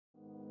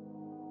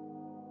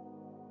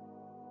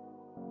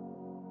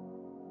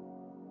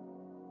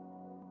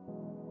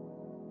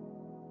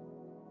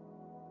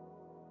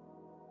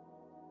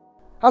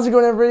How's it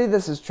going, everybody?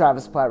 This is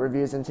Travis Platt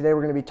Reviews, and today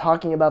we're going to be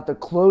talking about the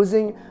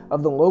closing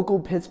of the local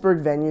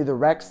Pittsburgh venue, the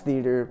Rex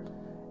Theater,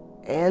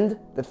 and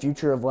the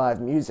future of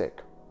live music.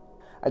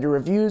 I do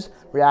reviews,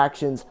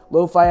 reactions,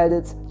 lo-fi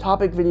edits,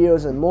 topic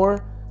videos, and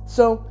more,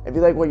 so if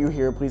you like what you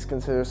hear, please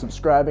consider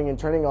subscribing and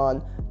turning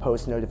on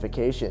post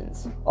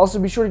notifications. Also,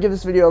 be sure to give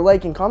this video a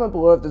like and comment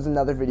below if there's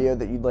another video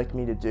that you'd like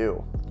me to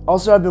do.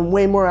 Also, I've been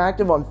way more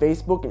active on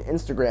Facebook and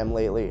Instagram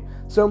lately,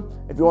 so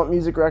if you want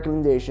music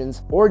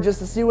recommendations or just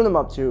to see what I'm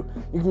up to,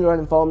 you can go ahead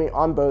and follow me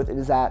on both. It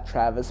is at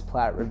Travis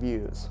Platt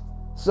Reviews.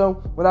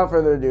 So, without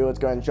further ado, let's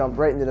go ahead and jump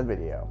right into the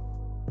video.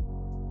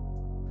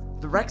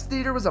 The Rex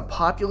Theater was a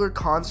popular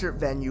concert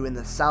venue in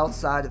the south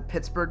side of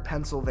Pittsburgh,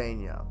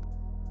 Pennsylvania.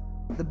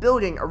 The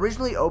building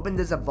originally opened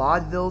as a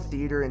vaudeville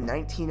theater in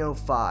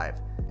 1905,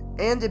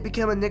 and it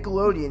became a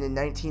Nickelodeon in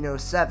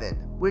 1907,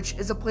 which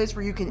is a place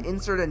where you can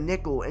insert a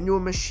nickel into a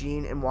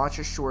machine and watch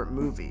a short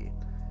movie.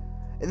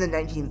 In the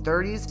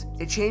 1930s,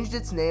 it changed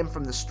its name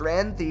from the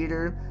Strand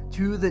Theater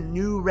to the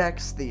New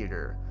Rex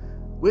Theater,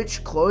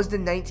 which closed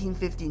in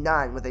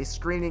 1959 with a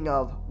screening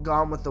of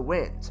Gone with the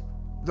Wind.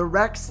 The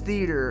Rex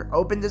Theater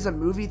opened as a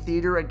movie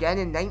theater again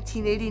in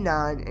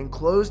 1989 and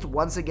closed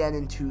once again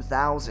in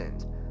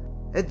 2000.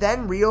 It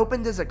then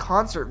reopened as a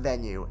concert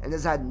venue and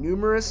has had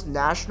numerous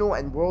national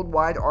and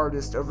worldwide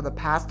artists over the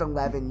past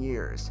 11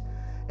 years,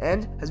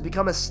 and has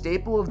become a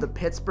staple of the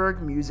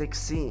Pittsburgh music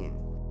scene.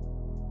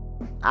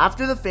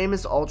 After the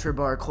famous Ultra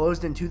Bar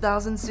closed in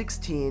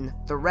 2016,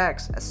 the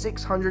Rex, a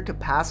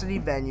 600-capacity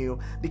venue,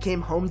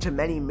 became home to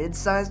many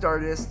mid-sized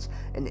artists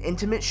and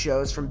intimate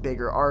shows from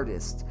bigger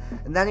artists,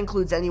 and that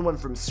includes anyone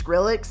from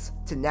Skrillex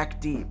to Neck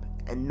Deep,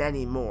 and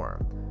many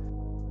more.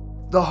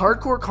 The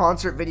hardcore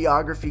concert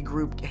videography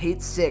group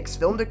Hate 6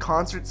 filmed a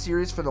concert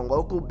series for the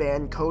local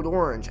band Code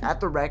Orange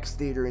at the Rex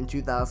Theater in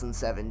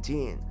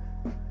 2017.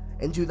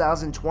 In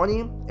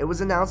 2020, it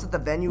was announced that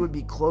the venue would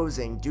be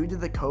closing due to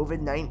the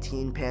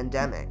COVID-19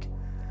 pandemic,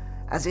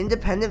 as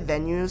independent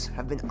venues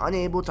have been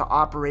unable to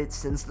operate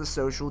since the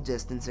social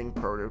distancing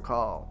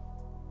protocol.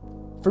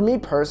 For me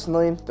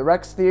personally, the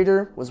Rex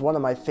Theater was one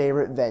of my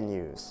favorite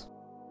venues.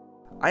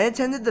 I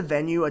attended the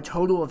venue a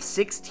total of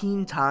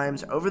 16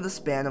 times over the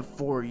span of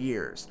 4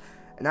 years,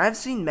 and I've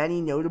seen many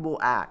notable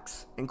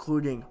acts,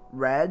 including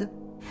Red,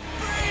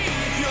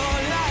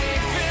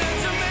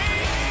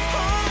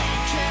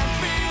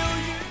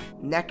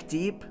 Neck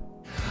Deep,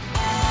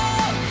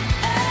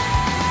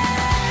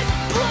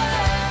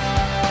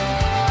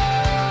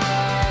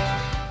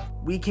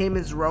 We Came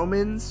as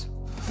Romans,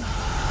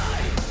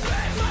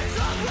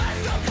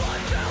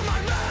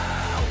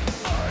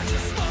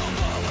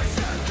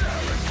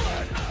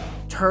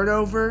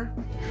 Turnover,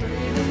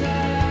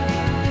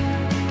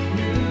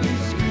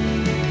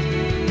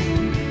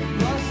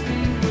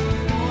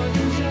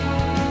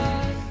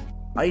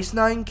 Ice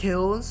Nine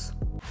Kills,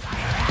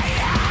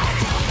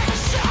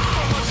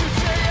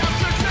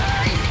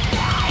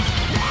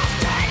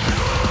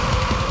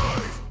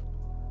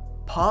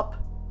 Pup,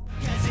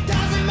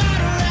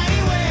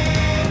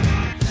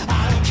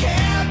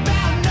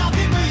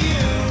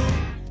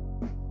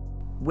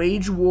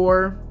 Wage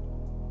War,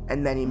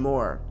 and many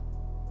more.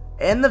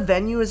 And the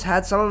venue has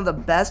had some of the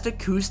best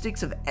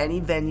acoustics of any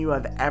venue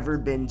I've ever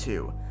been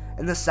to,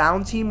 and the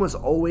sound team was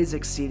always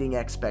exceeding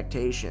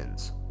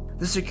expectations.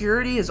 The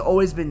security has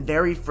always been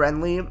very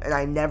friendly, and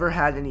I never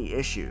had any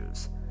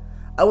issues.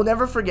 I will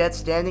never forget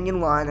standing in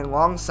line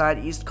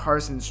alongside East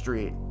Carson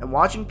Street and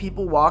watching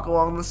people walk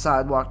along the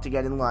sidewalk to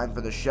get in line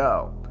for the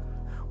show,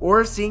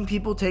 or seeing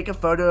people take a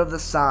photo of the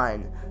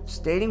sign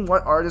stating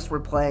what artists were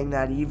playing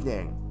that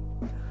evening.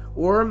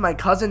 Or my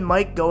cousin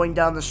Mike going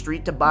down the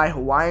street to buy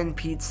Hawaiian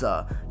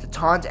pizza to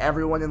taunt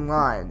everyone in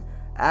line,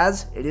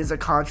 as it is a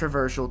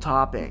controversial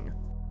topping.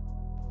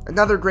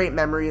 Another great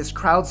memory is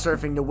crowd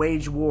surfing to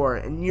Wage War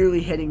and nearly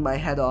hitting my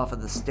head off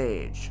of the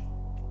stage.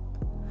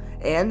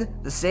 And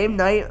the same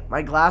night,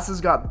 my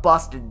glasses got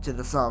busted to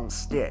the song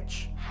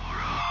Stitch. For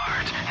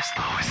art, as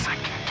low as I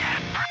can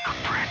get, burn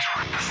the bridge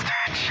with the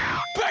stench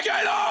out. Pick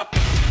it up!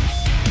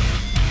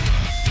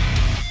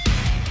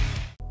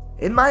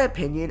 In my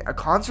opinion, a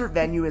concert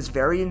venue is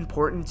very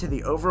important to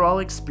the overall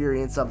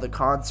experience of the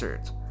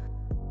concert.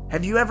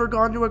 Have you ever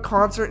gone to a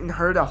concert and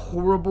heard a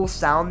horrible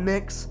sound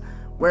mix,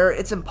 where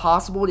it's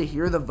impossible to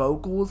hear the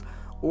vocals,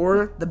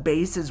 or the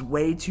bass is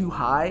way too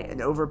high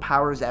and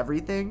overpowers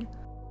everything?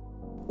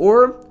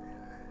 Or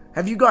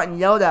have you gotten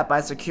yelled at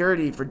by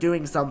security for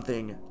doing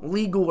something,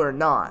 legal or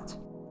not?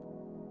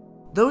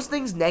 Those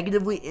things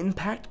negatively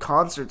impact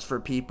concerts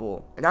for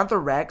people, and at the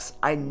Rex,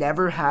 I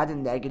never had a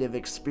negative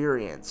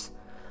experience.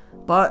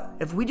 But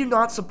if we do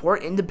not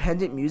support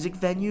independent music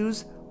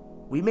venues,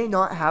 we may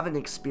not have an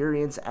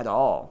experience at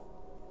all.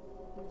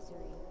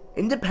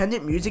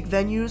 Independent music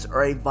venues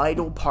are a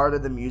vital part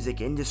of the music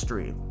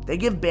industry. They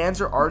give bands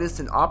or artists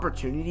an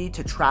opportunity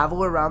to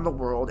travel around the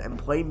world and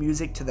play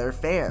music to their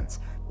fans,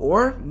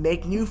 or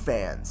make new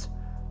fans.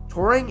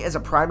 Touring is a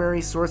primary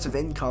source of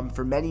income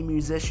for many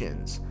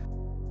musicians,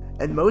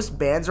 and most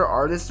bands or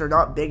artists are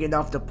not big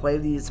enough to play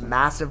these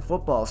massive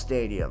football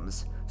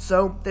stadiums,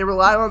 so they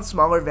rely on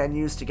smaller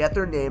venues to get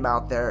their name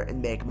out there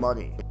and make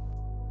money.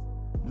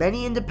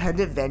 Many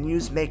independent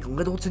venues make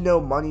little to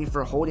no money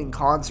for holding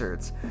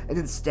concerts, and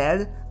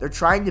instead, they're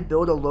trying to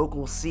build a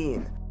local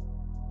scene.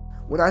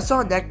 When I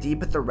saw Neck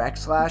Deep at the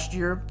Rex last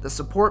year, the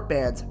support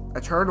band,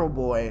 Eternal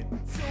Boy,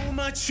 So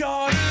much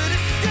harder to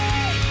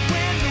stay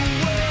when the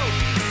world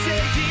is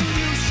saying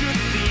you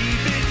should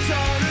leave. It's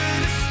harder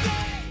to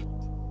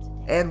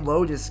stay. and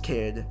Lotus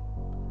Kid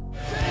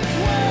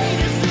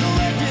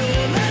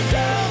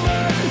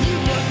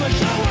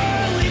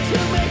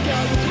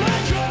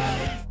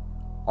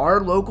are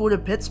local to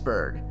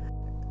Pittsburgh,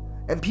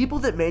 and people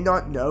that may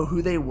not know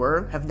who they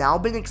were have now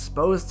been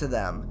exposed to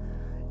them,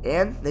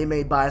 and they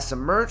may buy some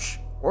merch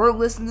or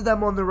listen to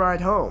them on the ride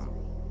home.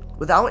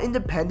 Without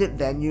independent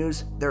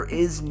venues, there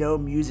is no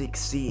music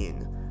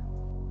scene.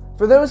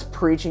 For those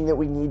preaching that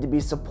we need to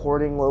be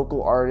supporting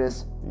local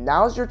artists,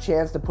 now's your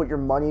chance to put your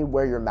money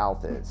where your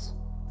mouth is.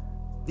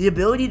 The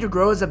ability to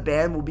grow as a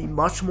band will be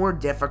much more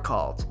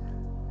difficult,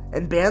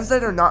 and bands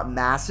that are not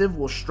massive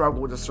will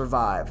struggle to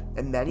survive,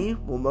 and many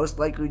will most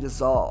likely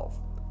dissolve.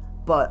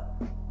 But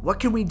what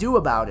can we do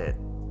about it?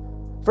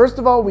 First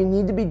of all, we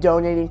need to be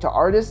donating to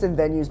artists and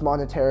venues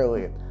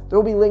monetarily. There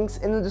will be links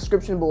in the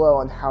description below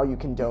on how you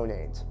can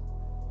donate.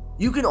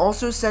 You can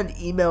also send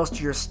emails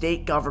to your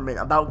state government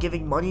about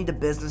giving money to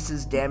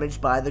businesses damaged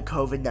by the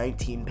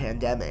COVID-19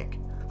 pandemic.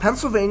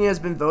 Pennsylvania has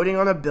been voting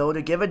on a bill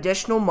to give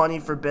additional money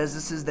for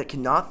businesses that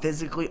cannot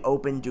physically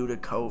open due to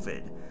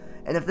COVID.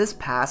 And if this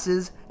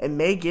passes, it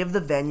may give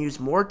the venues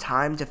more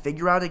time to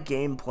figure out a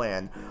game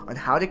plan on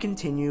how to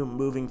continue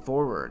moving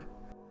forward.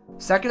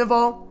 Second of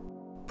all,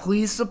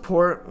 please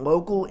support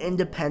local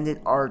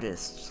independent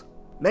artists.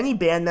 Many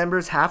band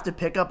members have to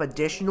pick up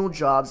additional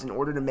jobs in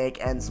order to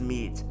make ends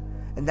meet,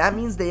 and that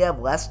means they have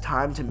less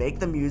time to make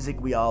the music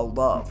we all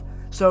love.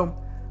 So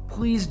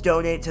please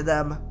donate to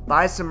them,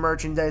 buy some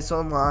merchandise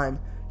online,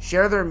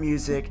 share their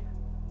music.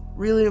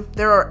 Really,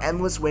 there are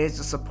endless ways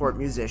to support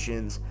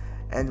musicians,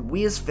 and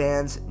we as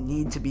fans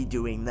need to be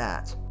doing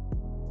that.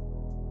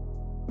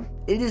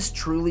 It is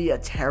truly a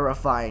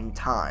terrifying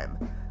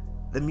time.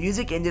 The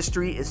music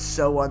industry is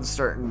so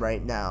uncertain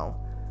right now.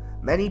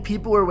 Many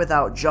people are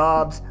without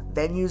jobs,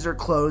 venues are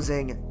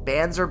closing,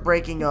 bands are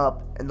breaking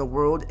up, and the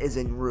world is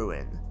in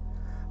ruin.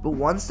 But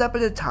one step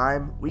at a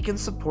time, we can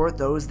support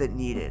those that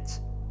need it.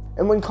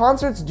 And when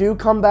concerts do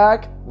come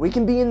back, we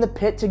can be in the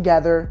pit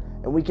together,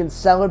 and we can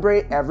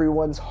celebrate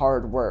everyone's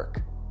hard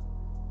work.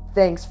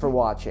 Thanks for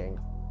watching.